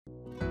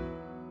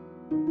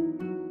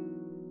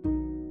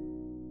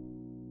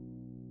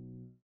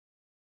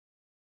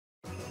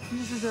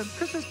There's a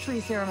Christmas tree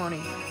ceremony.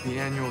 The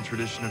annual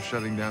tradition of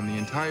shutting down the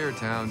entire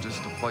town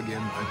just to plug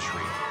in a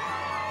tree.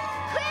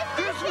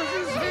 Christmas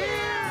is here!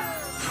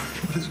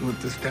 What is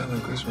with this town on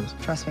Christmas?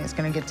 Trust me, it's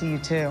gonna get to you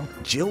too.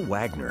 Jill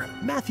Wagner,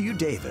 Matthew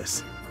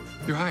Davis.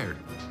 You're hired.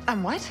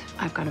 I'm what?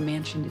 I've got a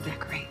mansion to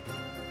decorate.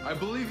 I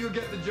believe you'll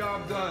get the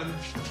job done.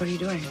 What are you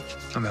doing?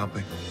 I'm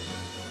helping.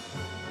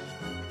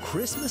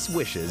 Christmas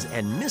Wishes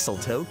and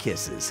Mistletoe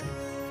Kisses.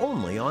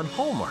 Only on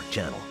Hallmark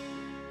Channel.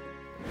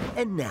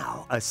 And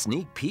now, a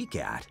sneak peek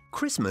at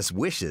Christmas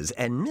Wishes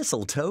and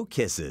Mistletoe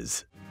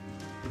Kisses.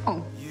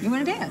 Oh, you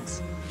wanna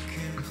dance?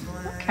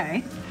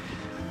 Okay.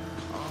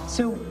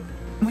 So,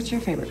 what's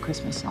your favorite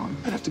Christmas song?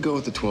 I'd have to go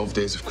with the 12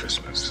 Days of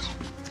Christmas.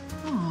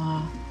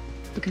 Aw,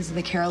 because of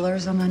the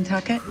carolers on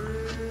Nantucket?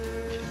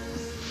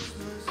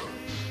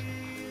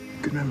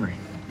 Good memory.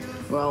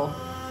 Well,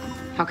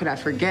 how could I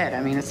forget?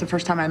 I mean, it's the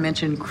first time I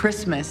mentioned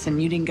Christmas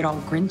and you didn't get all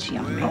grinchy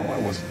on me. No, I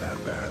wasn't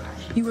that bad.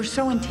 You were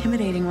so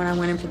intimidating when I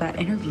went in for that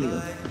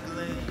interview.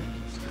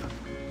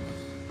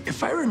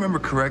 If I remember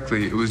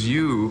correctly, it was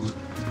you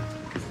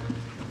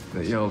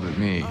that yelled at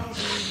me.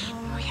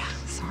 Oh, yeah,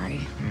 sorry.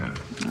 Yeah.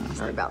 Oh,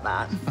 sorry about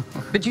that.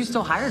 But you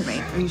still hired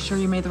me. Are you sure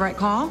you made the right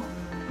call?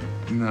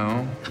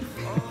 No.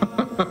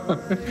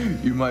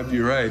 You might be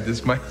right.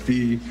 This might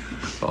be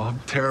a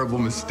terrible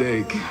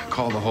mistake.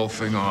 Call the whole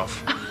thing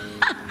off.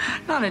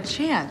 Not a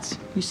chance.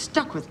 You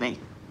stuck with me.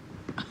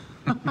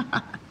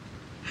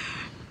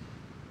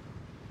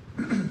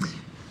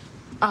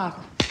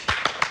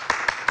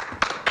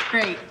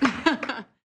 Great.